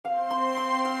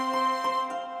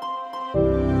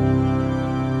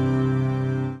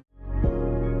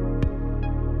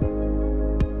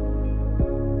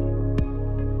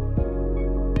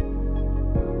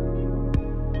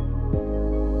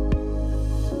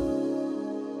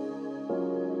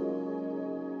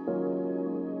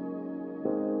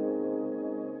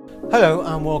Hello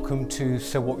and welcome to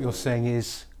So What You're Saying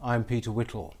Is. I'm Peter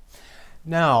Whittle.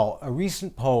 Now, a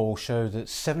recent poll showed that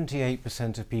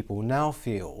 78% of people now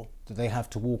feel that they have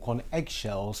to walk on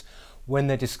eggshells when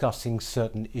they're discussing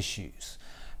certain issues.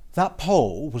 That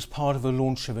poll was part of a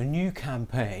launch of a new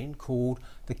campaign called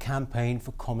the Campaign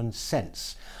for Common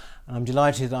Sense. And I'm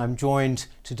delighted that I'm joined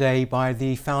today by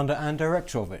the founder and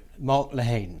director of it, Mark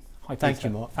Lehane. Hi, Peter. Thank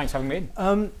you, Mark. Thanks for having me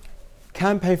in.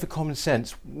 Campaign for Common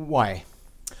Sense, why?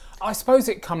 I suppose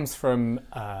it comes from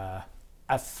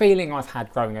a feeling I've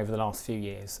had growing over the last few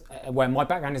years, where my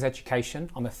background is education.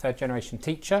 I'm a third generation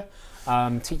teacher.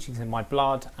 Teaching's in my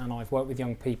blood, and I've worked with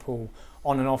young people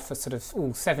on and off for sort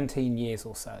of 17 years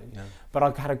or so. Yeah. But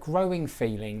I've had a growing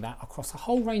feeling that across a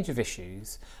whole range of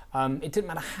issues, it didn't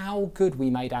matter how good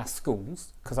we made our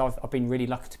schools, because I've been really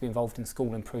lucky to be involved in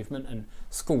school improvement and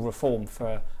school reform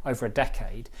for over a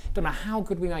decade. It doesn't matter how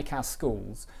good we make our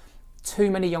schools,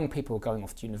 too many young people are going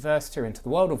off to university or into the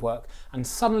world of work and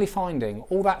suddenly finding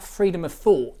all that freedom of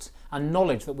thought and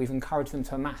knowledge that we've encouraged them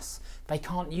to amass, they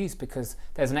can't use because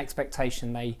there's an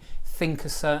expectation they think a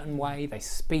certain way, they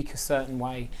speak a certain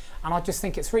way. And I just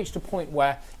think it's reached a point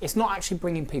where it's not actually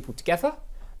bringing people together.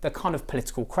 The kind of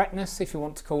political correctness, if you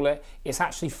want to call it, it's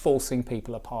actually forcing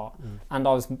people apart. And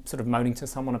I was sort of moaning to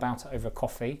someone about it over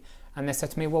coffee, and they said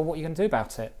to me, well, what are you going to do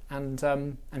about it? And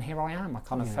here I am. I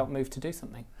kind of felt moved to do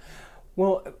something.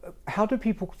 Well, how do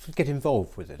people get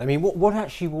involved with it? I mean,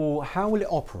 how will it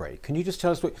operate? Can you just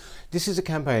tell us this is a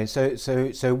campaign,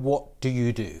 so what do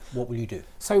you do? What will you do?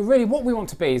 So really what we want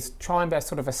to be is try and be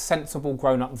sort of a sensible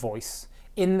grown-up voice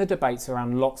in the debates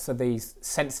around lots of these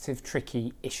sensitive,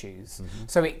 tricky issues.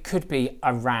 So it could be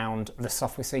around the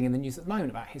stuff we're seeing in the news at the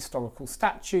moment about historical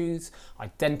statues,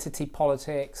 identity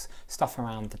politics, stuff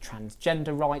around the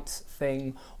transgender rights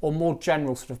thing, or more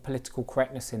general sort of political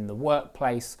correctness in the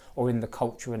workplace or in the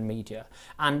culture and media.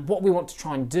 And what we want to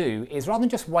try and do is, rather than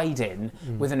just wade in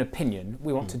with an opinion,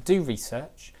 we want to do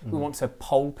research, we want to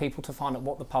poll people to find out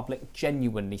what the public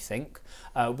genuinely think.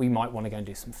 We might want to go and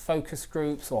do some focus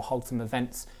groups or hold some events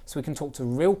so we can talk to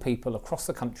real people across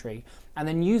the country and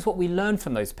then use what we learn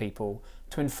from those people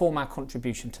to inform our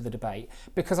contribution to the debate.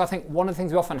 Because I think one of the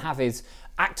things we often have is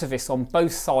activists on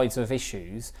both sides of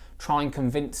issues try and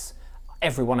convince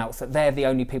everyone else that they're the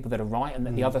only people that are right and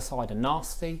that the other side are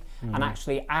nasty. And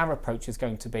actually our approach is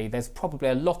going to be, there's probably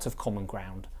a lot of common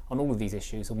ground on all of these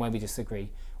issues, and where we disagree,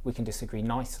 we can disagree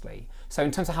nicely. So in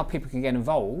terms of how people can get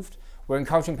involved, we're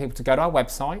encouraging people to go to our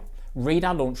website, read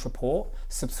our launch report,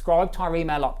 subscribe to our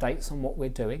email updates on what we're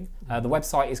doing. The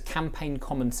website is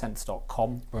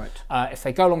campaignCommonSense.com. Right. If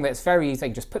they go along there, it's very easy. They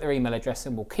can just put their email address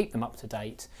in, we'll keep them up to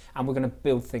date, and we're going to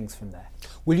build things from there.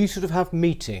 Will you sort of have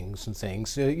meetings and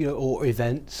things, or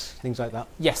events, things like that?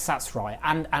 Yes, that's right.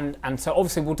 And so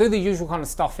obviously we'll do the usual kind of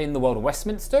stuff in the world of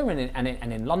Westminster and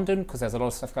in London, because there's a lot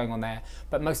of stuff going on there.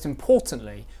 But most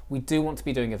importantly, we do want to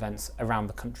be doing events around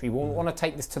the country. We want to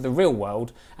take this to the real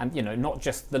world and, not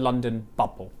just the London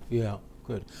bubble. Yeah,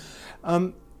 good.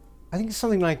 I think it's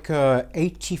something like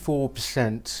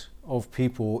 84% of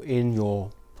people in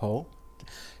your poll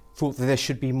thought that there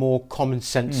should be more common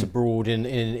sense abroad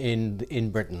in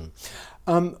Britain.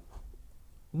 How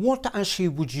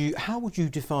would you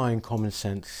define common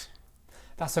sense?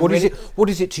 What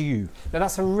is it to you? Now,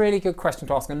 that's a really good question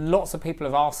to ask, and lots of people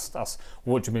have asked us,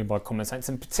 what do you mean by common sense?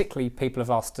 And particularly people have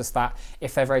asked us that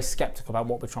if they're very sceptical about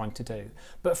what we're trying to do.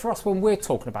 But for us, when we're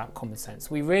talking about common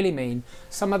sense, we really mean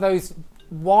some of those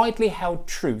widely held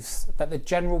truths that the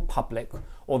general public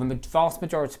or the vast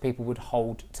majority of people would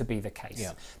hold to be the case.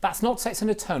 Yeah. That's not to say it's an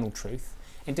eternal truth.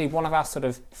 Indeed, one of our sort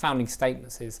of founding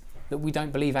statements is that we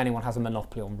don't believe anyone has a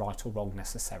monopoly on right or wrong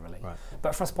necessarily. Right.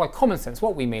 But for us, by common sense,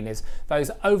 what we mean is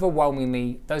those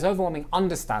overwhelming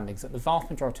understandings that the vast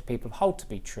majority of people hold to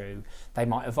be true. They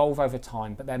might evolve over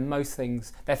time, but they're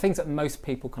things that most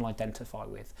people can identify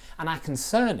with. And our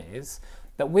concern is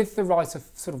that with the rise of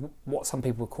sort of what some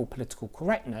people would call political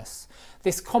correctness,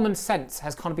 this common sense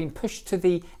has kind of been pushed to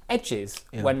the edges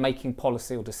when making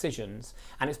policy or decisions,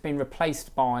 and it's been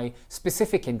replaced by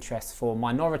specific interests for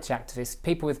minority activists,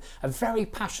 people with a very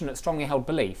passionate, strongly held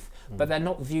belief, but they're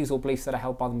not views or beliefs that are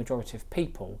held by the majority of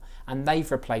people, and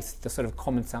they've replaced the sort of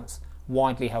common sense,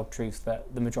 widely held truths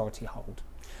that the majority hold.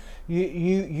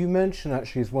 You mentioned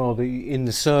actually as well in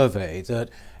the survey that,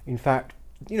 in fact,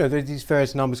 there's these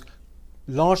various numbers,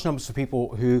 large numbers of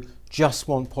people who just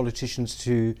want politicians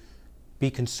to be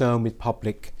concerned with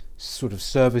public sort of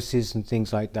services and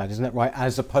things like that, isn't that right?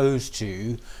 As opposed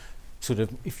to sort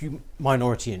of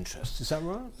minority interests, is that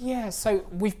right? Yeah, so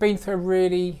we've been through a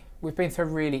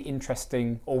really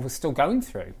interesting, or we're still going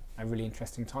through a really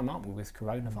interesting time, aren't we, with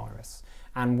coronavirus?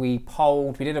 And we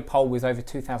did a poll with over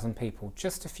 2,000 people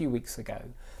just a few weeks ago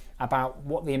about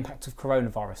what the impact of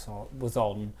coronavirus was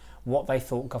on, what they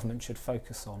thought government should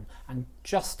focus on. And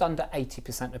just under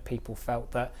 80% of people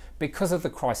felt that because of the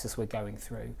crisis we're going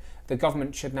through, the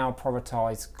government should now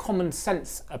prioritise common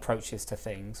sense approaches to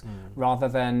things rather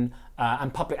than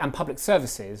and public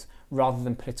services rather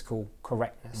than political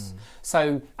correctness.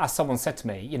 So, as someone said to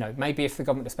me, maybe if the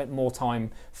government had spent more time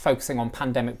focusing on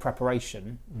pandemic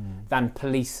preparation than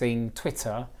policing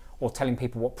Twitter or telling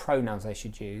people what pronouns they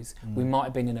should use, we might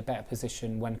have been in a better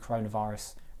position when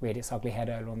coronavirus reared its ugly head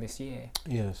earlier on this year.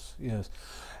 Yes.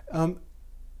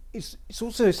 It's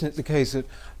also, isn't it, the case that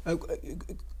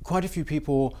quite a few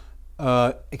people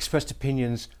expressed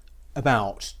opinions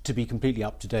about, to be completely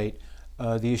up to date,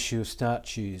 the issue of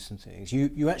statues and things.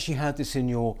 You actually had this in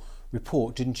your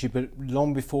report, didn't you? But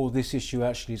long before this issue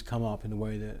actually has come up in the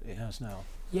way that it has now.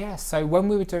 Yeah, so when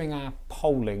we were doing our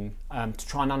polling to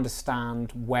try and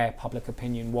understand where public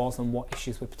opinion was and what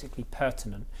issues were particularly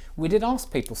pertinent, we did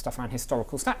ask people stuff around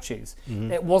historical statues.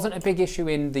 It wasn't a big issue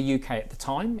in the UK at the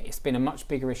time. It's been a much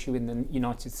bigger issue in the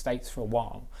United States for a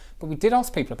while. But we did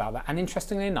ask people about that. And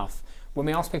interestingly enough, when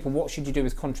we asked people what should you do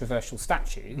with controversial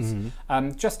statues,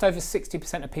 just over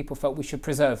 60% of people felt we should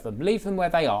preserve them, leave them where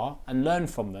they are and learn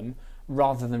from them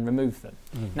rather than remove them.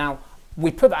 Now, we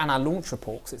put that in our launch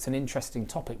report because it's an interesting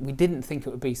topic. We didn't think it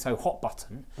would be so hot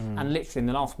button, and literally in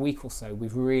the last week or so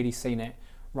we've really seen it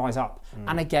rise up.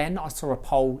 And again, I saw a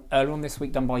poll earlier on this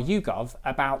week done by YouGov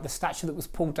about the statue that was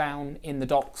pulled down in the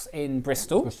docks in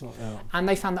Bristol, and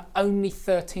they found that only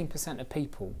 13% of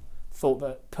people thought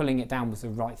that pulling it down was the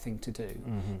right thing to do.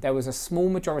 There was a small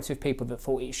majority of people that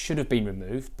thought it should have been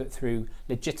removed, but through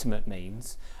legitimate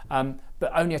means,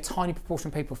 but only a tiny proportion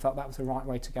of people felt that was the right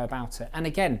way to go about it. And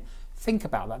again, think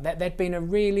about that. There'd been a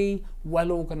really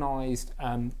well-organised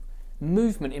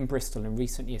movement in Bristol in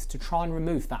recent years to try and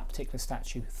remove that particular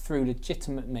statue through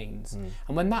legitimate means.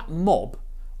 And when that mob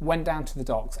went down to the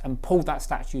docks and pulled that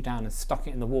statue down and stuck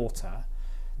it in the water,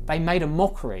 they made a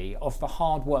mockery of the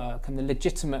hard work and the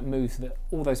legitimate moves that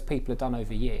all those people have done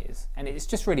over years. And it's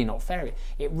just really not fair.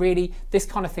 This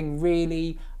kind of thing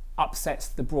really upsets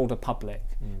the broader public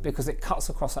because it cuts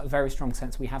across that very strong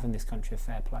sense we have in this country of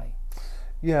fair play.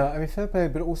 Yeah, I mean, fair play,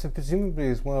 but also presumably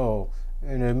as well,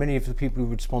 many of the people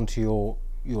who respond to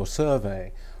your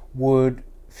survey would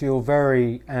feel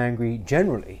very angry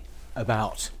generally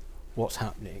about what's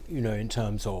happening, in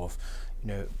terms of,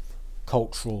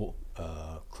 cultural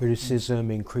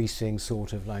criticism, increasing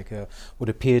sort of like what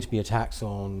appear to be attacks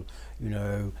on,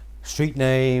 street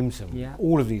names and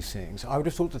all of these things. I would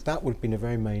have thought that would have been a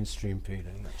very mainstream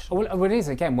feeling. Well, it is.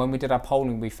 Again, when we did our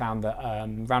polling, we found that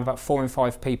around about 4 in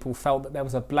 5 people felt that there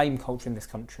was a blame culture in this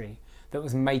country that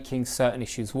was making certain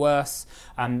issues worse.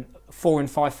 4 in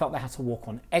 5 felt they had to walk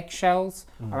on eggshells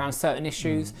around certain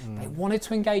issues. They wanted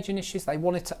to engage in issues. They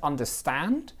wanted to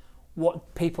understand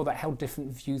what people that held different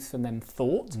views from them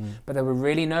thought, but they were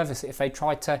really nervous that if they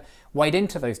tried to wade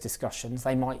into those discussions,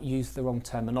 they might use the wrong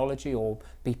terminology or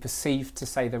be perceived to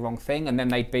say the wrong thing, and then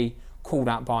they'd be called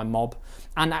out by a mob.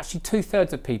 And actually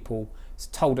 2/3 of people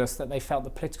told us that they felt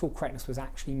that political correctness was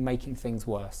actually making things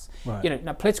worse. Right.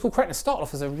 Now political correctness started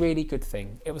off as a really good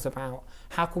thing. It was about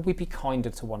how could we be kinder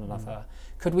to one another?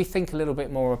 Could we think a little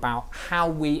bit more about how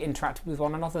we interacted with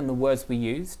one another and the words we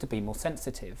use to be more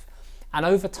sensitive? And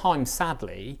over time,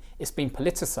 sadly, it's been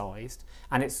politicised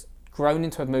and it's grown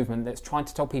into a movement that's trying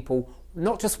to tell people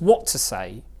not just what to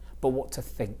say, but what to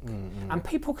think. And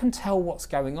people can tell what's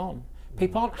going on.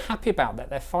 People aren't happy about that.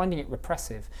 They're finding it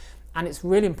repressive. And it's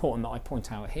really important that I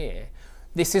point out here,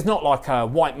 this is not like a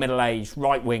white middle-aged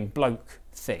right-wing bloke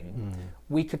thing.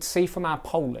 We could see from our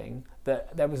polling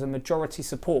that there was a majority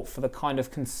support for the kind of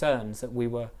concerns that we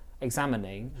were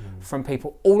examining from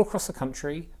people all across the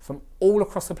country, from all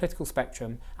across the political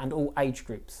spectrum and all age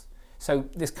groups. So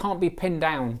this can't be pinned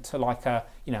down to like a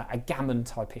gammon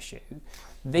type issue.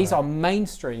 These are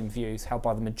mainstream views held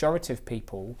by the majority of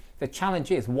people. The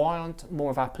challenge is, why aren't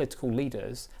more of our political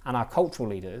leaders and our cultural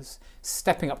leaders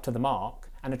stepping up to the mark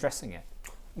and addressing it?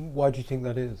 Why do you think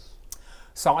that is?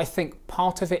 So I think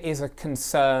part of it is a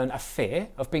concern, a fear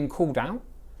of being called out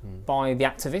by the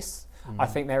activists. I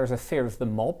think there is a fear of the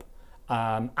mob.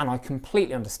 And I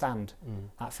completely understand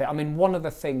that fear. I mean, one of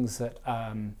the things that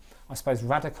I suppose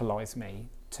radicalised me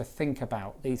to think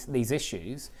about these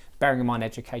issues, bearing in mind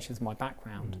education is my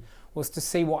background, was to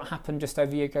see what happened just over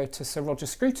a year ago to Sir Roger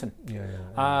Scruton.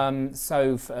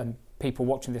 So people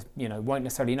watching this, won't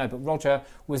necessarily know, but Roger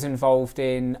was involved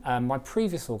in my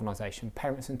previous organisation,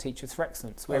 Parents and Teachers for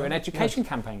Excellence. We're an education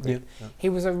campaign group. He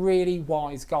was a really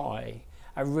wise guy.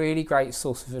 a really great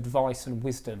source of advice and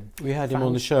wisdom. We had him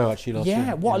on the show actually last year.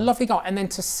 Yeah, what a lovely guy. And then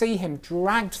to see him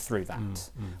dragged through that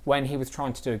when he was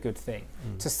trying to do a good thing,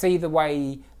 to see the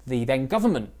way the then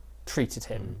government treated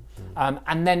him,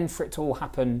 and then for it to all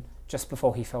happen just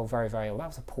before he fell very, very ill, that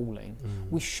was appalling.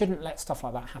 We shouldn't let stuff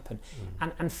like that happen.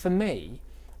 And for me,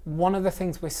 one of the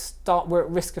things we're at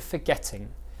risk of forgetting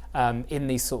in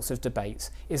these sorts of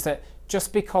debates is that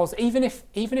just because, even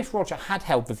if Roger had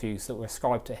held the views that were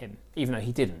ascribed to him, even though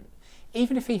he didn't,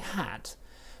 even if he had,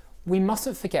 we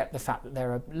mustn't forget the fact that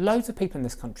there are loads of people in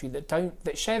this country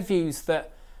that share views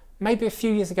that maybe a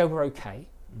few years ago were okay,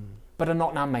 but are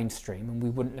not now mainstream, and we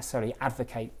wouldn't necessarily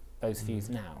advocate those views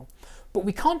now. But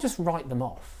we can't just write them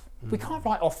off. We can't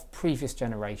write off previous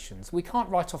generations. We can't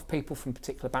write off people from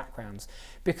particular backgrounds,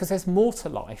 because there's more to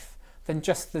life than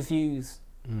just the views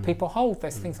people hold.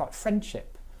 There's things like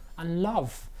friendship and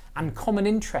love and common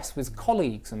interests with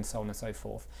colleagues and so on and so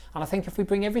forth. And I think if we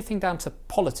bring everything down to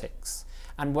politics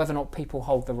and whether or not people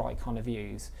hold the right kind of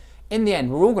views, in the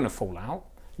end we're all going to fall out.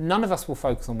 None of us will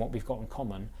focus on what we've got in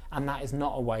common, and that is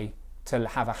not a way to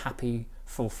have a happy,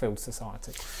 fulfilled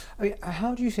society. I mean,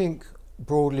 how do you think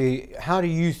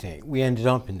we ended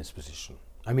up in this position?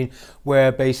 I mean,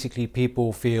 where basically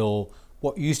people feel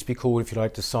what used to be called, if you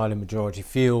like, the silent majority,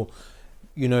 feel,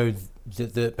 you know,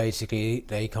 that basically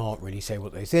they can't really say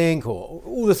what they think, or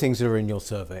all the things that are in your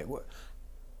survey.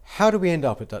 How do we end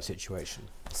up at that situation?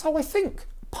 So I think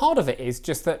part of it is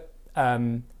just that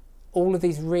all of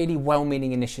these really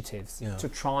well-meaning initiatives to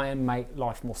try and make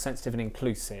life more sensitive and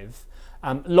inclusive,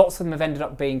 lots of them have ended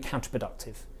up being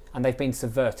counterproductive, and they've been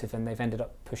subversive, and they've ended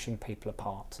up pushing people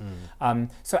apart.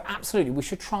 So absolutely, we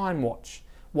should try and watch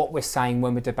what we're saying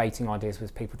when we're debating ideas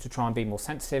with people to try and be more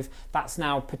sensitive. That's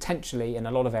now potentially, in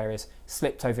a lot of areas,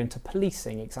 slipped over into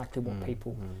policing exactly what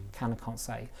people can and can't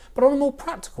say. But on a more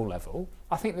practical level,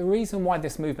 I think the reason why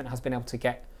this movement has been able to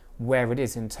get where it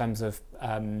is in terms of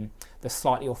the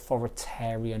slightly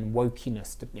authoritarian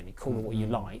wokeness, call it what you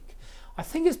like, I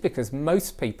think it's because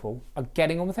most people are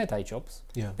getting on with their day jobs.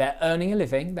 They're earning a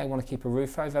living. They want to keep a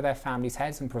roof over their families'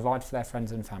 heads and provide for their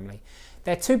friends and family.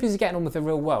 They're too busy getting on with the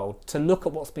real world to look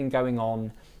at what's been going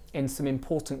on in some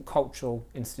important cultural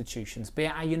institutions, be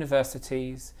it our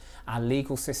universities, our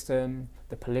legal system,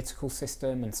 the political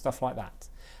system, and stuff like that.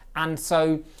 And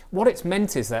so what it's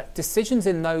meant is that decisions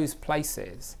in those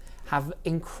places have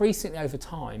increasingly over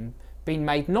time been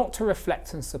made not to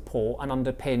reflect and support and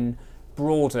underpin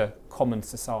broader common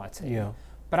society,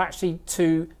 but actually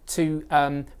to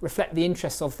reflect the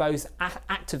interests of those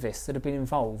activists that have been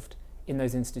involved in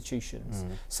those institutions.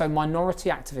 So minority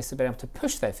activists have been able to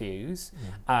push their views,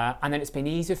 and then it's been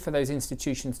easier for those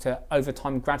institutions to over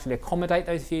time gradually accommodate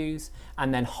those views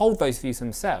and then hold those views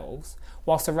themselves,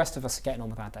 whilst the rest of us are getting on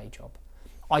with our day job.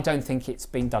 I don't think it's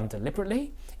been done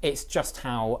deliberately. It's just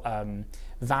how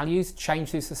values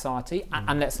change through society,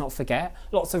 and let's not forget,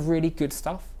 lots of really good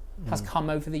stuff has come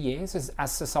over the years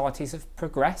as societies have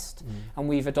progressed, and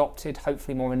we've adopted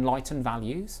hopefully more enlightened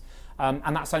values,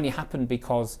 and that's only happened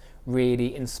because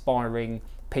really inspiring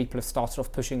people have started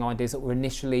off pushing ideas that were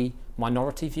initially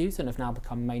minority views and have now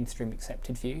become mainstream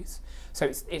accepted views. So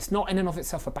it's not in and of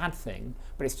itself a bad thing,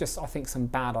 but it's just, I think, some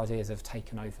bad ideas have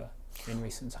taken over in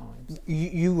recent times.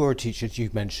 You were a teacher, as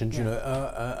you've mentioned. You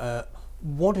know,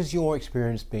 what has your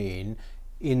experience been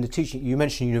in the teaching? You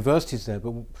mentioned universities there,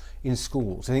 but in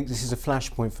schools, I think this is a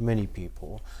flashpoint for many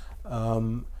people.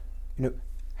 You know,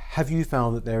 have you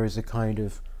found that there is a kind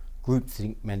of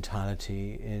groupthink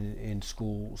mentality in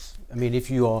schools? I mean, if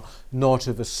you are not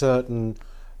of a certain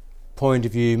point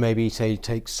of view, maybe say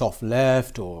take soft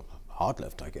left or hard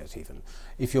left, I guess, even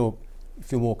if you're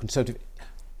more conservative,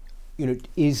 you know,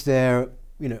 is there,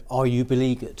 you know, are you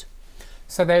beleaguered?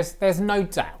 So there's no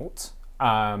doubt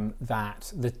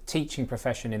that the teaching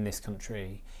profession in this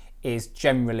country is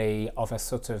generally of a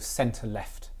sort of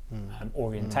centre-left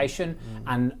orientation,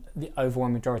 and the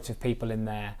overwhelming majority of people in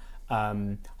there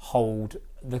hold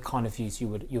the kind of views you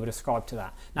would ascribe to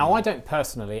that. Now, I don't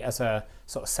personally, as a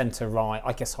sort of centre-right,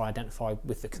 I guess I identify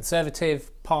with the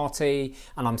Conservative Party,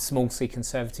 and I'm small c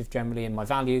conservative generally in my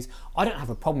values. I don't have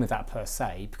a problem with that per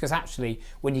se, because actually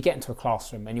when you get into a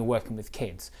classroom and you're working with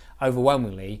kids,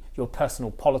 overwhelmingly your personal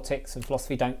politics and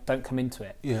philosophy don't come into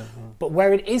it. But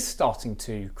where it is starting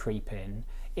to creep in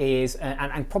is,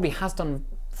 and probably has done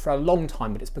for a long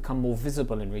time, but it's become more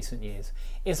visible in recent years,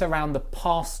 is around the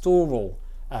pastoral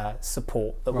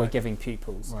support that we're giving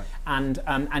pupils. And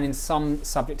in some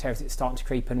subject areas it's starting to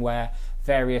creep in, where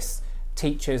various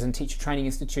teachers and teacher training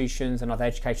institutions and other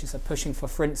educators are pushing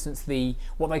for instance,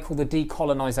 what they call the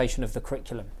decolonisation of the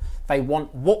curriculum. They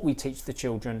want what we teach the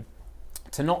children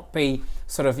to not be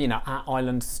sort of, our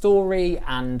island story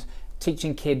and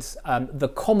teaching kids the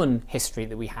common history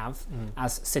that we have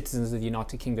as citizens of the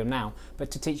United Kingdom now, but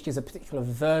to teach kids a particular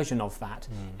version of that,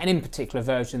 and in particular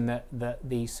version that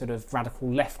the sort of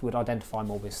radical left would identify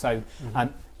more with. So,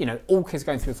 all kids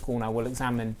going through school now will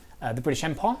examine the British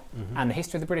Empire and the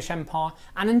history of the British Empire,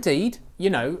 and indeed,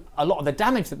 a lot of the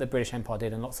damage that the British Empire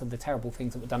did and lots of the terrible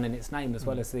things that were done in its name, as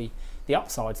well as the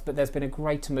upsides. But there's been a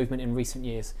greater movement in recent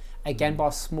years, again by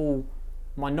a small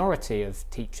minority of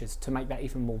teachers, to make that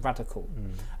even more radical.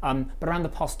 But around the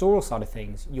pastoral side of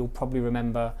things, you'll probably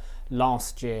remember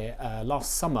last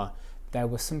summer, there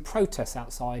were some protests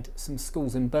outside some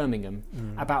schools in Birmingham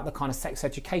about the kind of sex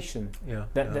education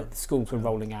that the schools were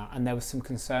rolling out, and there was some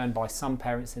concern by some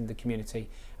parents in the community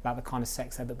about the kind of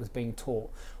sex ed that was being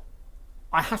taught.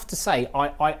 I have to say,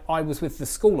 I was with the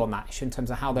school on that issue in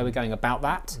terms of how they were going about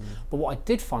that, but what I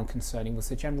did find concerning was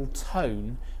the general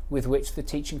tone with which the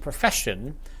teaching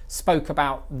profession spoke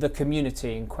about the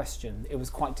community in question. It was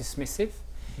quite dismissive.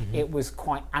 It was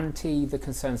quite anti the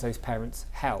concerns those parents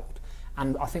held.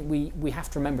 And I think we have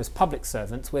to remember, as public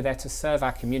servants, we're there to serve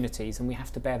our communities, and we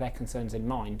have to bear their concerns in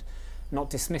mind, not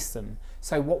dismiss them.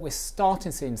 So what we're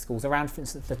starting to see in schools around, for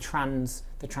instance, the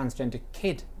transgender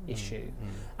kid issue,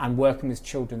 and working with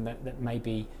children that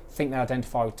maybe think they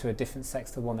identify to a different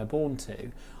sex to the one they're born to,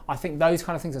 I think those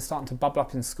kind of things are starting to bubble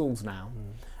up in schools now.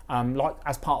 Like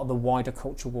as part of the wider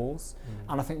culture wars.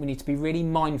 And I think we need to be really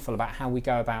mindful about how we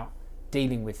go about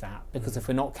dealing with that, because if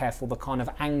we're not careful, the kind of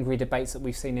angry debates that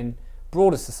we've seen in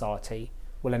broader society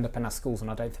will end up in our schools,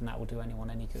 and I don't think that will do anyone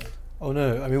any good. Oh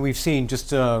no, I mean, we've seen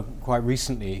just quite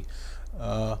recently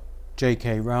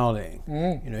J.K. Rowling,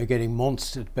 getting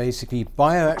monstered basically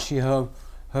by actually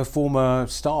her former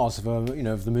stars of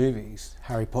of the movies,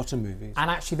 Harry Potter movies. And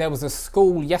actually there was a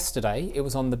school yesterday, it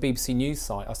was on the BBC News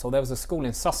site, I saw there was a school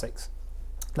in Sussex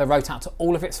that wrote out to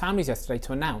all of its families yesterday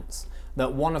to announce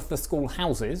that one of the school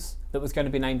houses that was going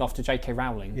to be named after J.K.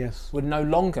 Rowling would no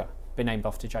longer be named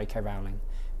after J.K. Rowling,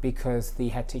 because the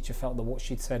head teacher felt that what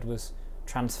she'd said was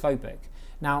transphobic.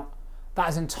 Now, that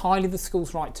is entirely the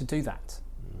school's right to do that.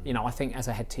 I think as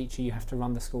a head teacher you have to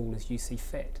run the school as you see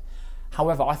fit.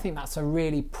 However, I think that's a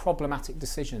really problematic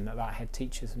decision that head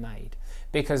teacher's made,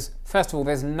 because first of all,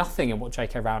 there's nothing in what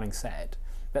J.K. Rowling said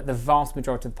that the vast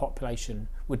majority of the population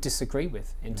would disagree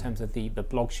with in terms of the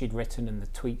blog she'd written and the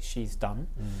tweets she's done.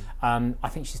 I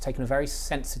think she's taken a very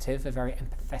sensitive, a very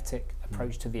empathetic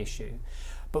approach to the issue.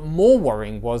 But more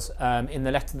worrying was in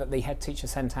the letter that the head teacher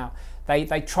sent out,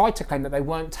 they tried to claim that they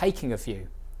weren't taking a view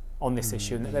on this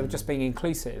issue and that they were just being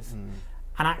inclusive.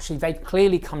 And actually they'd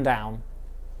clearly come down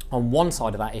on one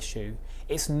side of that issue.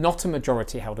 It's not a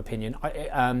majority held opinion.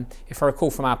 If I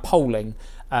recall from our polling,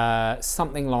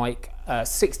 something like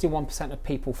 61% of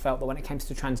people felt that when it comes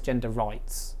to transgender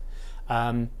rights,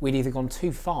 we'd either gone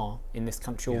too far in this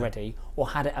country already or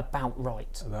had it about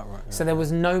right. So there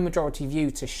was no majority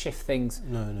view to shift things.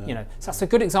 So that's a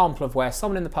good example of where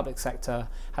someone in the public sector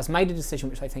has made a decision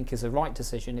which they think is the right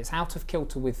decision. It's out of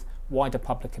kilter with wider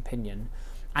public opinion.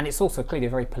 And it's also clearly a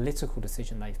very political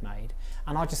decision they've made.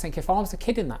 And I just think if I was a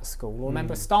kid in that school or a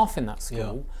member of staff in that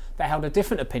school that held a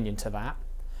different opinion to that,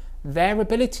 their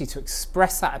ability to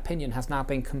express that opinion has now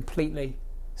been completely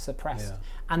suppressed.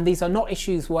 And these are not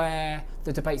issues where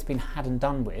the debate's been had and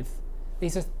done with.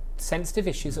 These are sensitive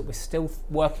issues that we're still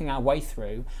working our way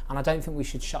through, and I don't think we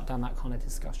should shut down that kind of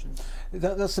discussion.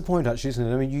 That's the point, actually, isn't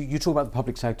it? I mean, you talk about the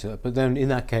public sector, but then in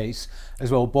that case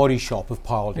as well, Body Shop have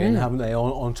piled in, haven't they,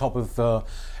 on top of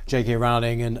J.K.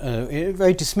 Rowling, and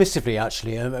very dismissively,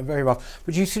 actually, very rough.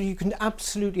 But you can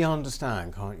absolutely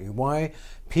understand, can't you, why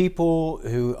people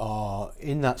who are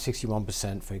in that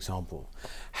 61%, for example,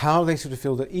 how they sort of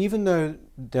feel that even though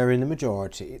they're in the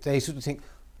majority, they sort of think,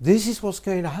 this is what's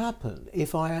going to happen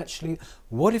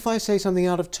what if I say something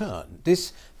out of turn?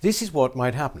 This is what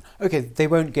might happen. Okay, they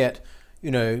won't get,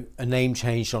 a name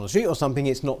changed on the street or something.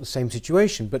 It's not the same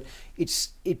situation, but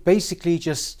it basically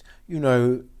just,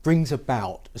 brings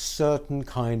about a certain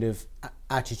kind of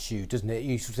attitude, doesn't it?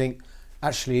 You sort of think,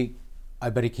 actually, I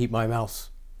better keep my mouth,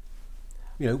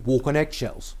 walk on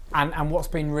eggshells. And what's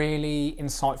been really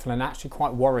insightful and actually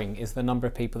quite worrying is the number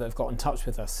of people that have got in touch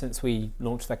with us since we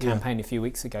launched the campaign a few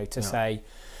weeks ago to say,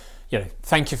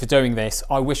 thank you for doing this.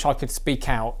 I wish I could speak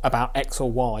out about X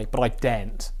or Y, but I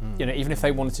daren't. Even if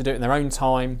they wanted to do it in their own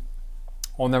time,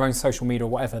 on their own social media or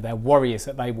whatever, their worry is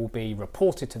that they will be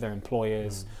reported to their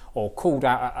employers or called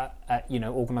out at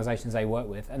organisations they work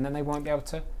with, and then they won't be able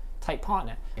to take part in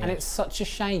it. And it's such a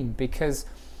shame, because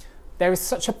there is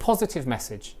such a positive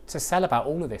message to sell about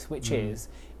all of this, which is,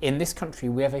 in this country,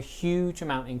 we have a huge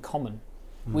amount in common.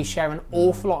 We share an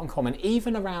awful lot in common,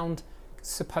 even around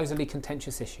supposedly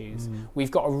contentious issues.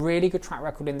 We've got a really good track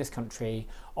record in this country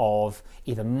of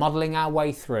either muddling our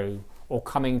way through or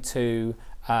coming to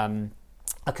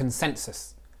a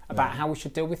consensus about how we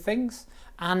should deal with things.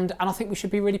 And I think we should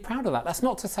be really proud of that. That's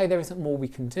not to say there isn't more we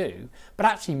can do, but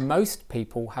actually most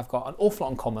people have got an awful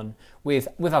lot in common with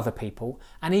other people.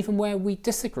 And even where we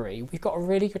disagree, we've got a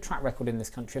really good track record in this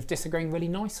country of disagreeing really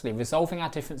nicely, resolving our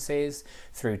differences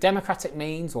through democratic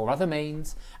means or other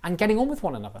means, and getting on with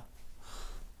one another.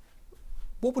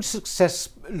 What would success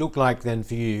look like then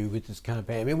for you with this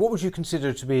campaign? I mean, what would you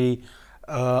consider to be...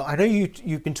 I know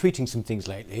you've been tweeting some things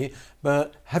lately,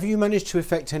 but have you managed to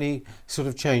effect any sort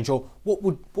of change, or what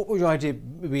would your idea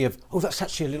be of? Oh, that's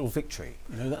actually a little victory.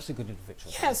 That's a good little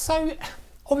victory. Yeah. So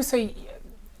obviously,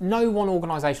 no one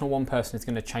organisation or one person is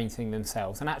going to change things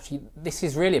themselves, and actually, this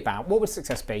is really about what would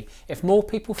success be if more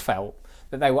people felt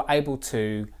that they were able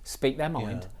to speak their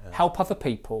mind, help other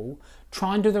people,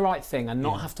 try and do the right thing, and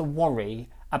not have to worry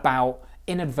about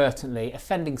inadvertently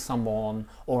offending someone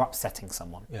or upsetting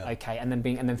someone, okay, and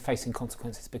then facing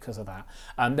consequences because of that.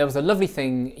 There was a lovely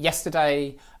thing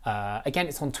yesterday. Again,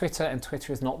 it's on Twitter, and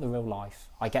Twitter is not the real life.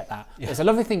 I get that. There's a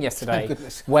lovely thing yesterday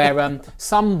where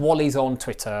some Wallies on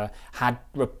Twitter had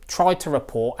tried to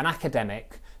report an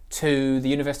academic to the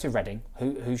University of Reading,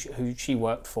 who she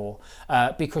worked for,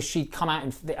 because she'd come out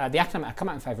the academic had come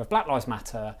out in favour of Black Lives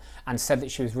Matter and said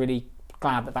that she was really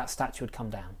glad that statue had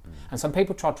come down. And some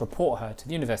people tried to report her to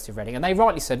the University of Reading, and they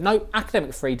rightly said, no,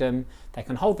 academic freedom, they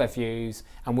can hold their views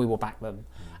and we will back them.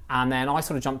 And then I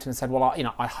sort of jumped in and said, well,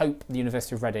 I hope the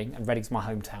University of Reading, and Reading's my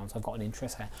hometown, so I've got an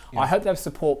interest here, I hope they'll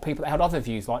support people that had other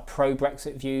views, like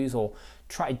pro-Brexit views or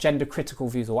gender-critical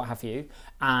views or what have you.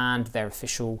 And their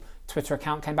official Twitter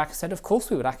account came back and said, of course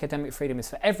we would, academic freedom is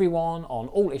for everyone on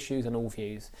all issues and all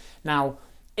views. Now,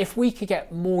 if we could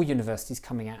get more universities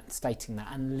coming out and stating that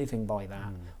and living by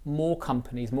that, more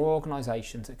companies, more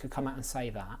organisations that could come out and say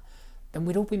that, then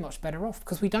we'd all be much better off,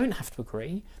 because we don't have to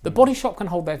agree. The Body Shop can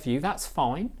hold their view, that's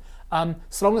fine.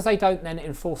 So long as they don't then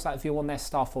enforce that view on their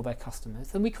staff or their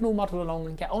customers, then we can all muddle along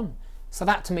and get on. So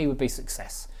that to me would be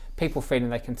success. People feeling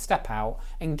they can step out,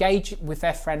 engage with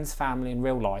their friends, family in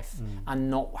real life, and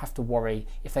not have to worry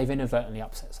if they've inadvertently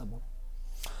upset someone.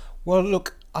 Well,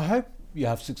 look, I hope you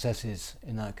have successes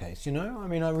in that case. I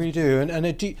mean, I really do.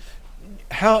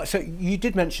 So you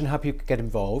did mention how people could get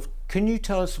involved. Can you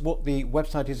tell us what the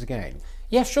website is again?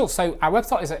 Yeah, sure. So our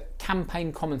website is at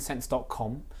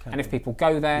campaignCommonsense.com. And if people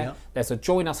go there, there's a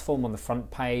join us form on the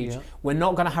front page. We're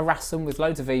not going to harass them with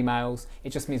loads of emails.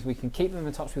 It just means we can keep them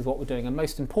in touch with what we're doing. And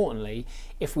most importantly,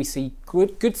 if we see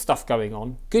good stuff going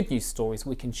on, good news stories,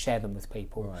 we can share them with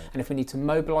people. Right. And if we need to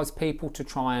mobilise people to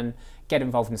try and get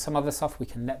involved in some other stuff, we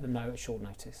can let them know at short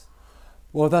notice.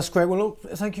 Well, that's great. Well, look,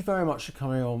 thank you very much for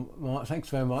coming on, Mark. Thanks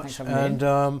very much. Thanks for having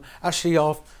me. Actually,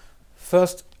 our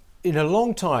first in a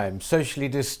long time socially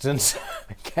distanced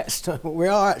guest. We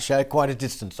are actually at quite a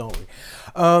distance, aren't we?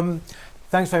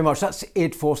 Thanks very much. That's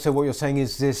it for So What You're Saying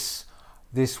Is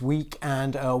this week,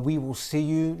 and we will see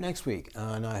you next week.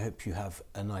 And I hope you have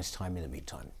a nice time in the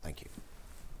meantime. Thank you.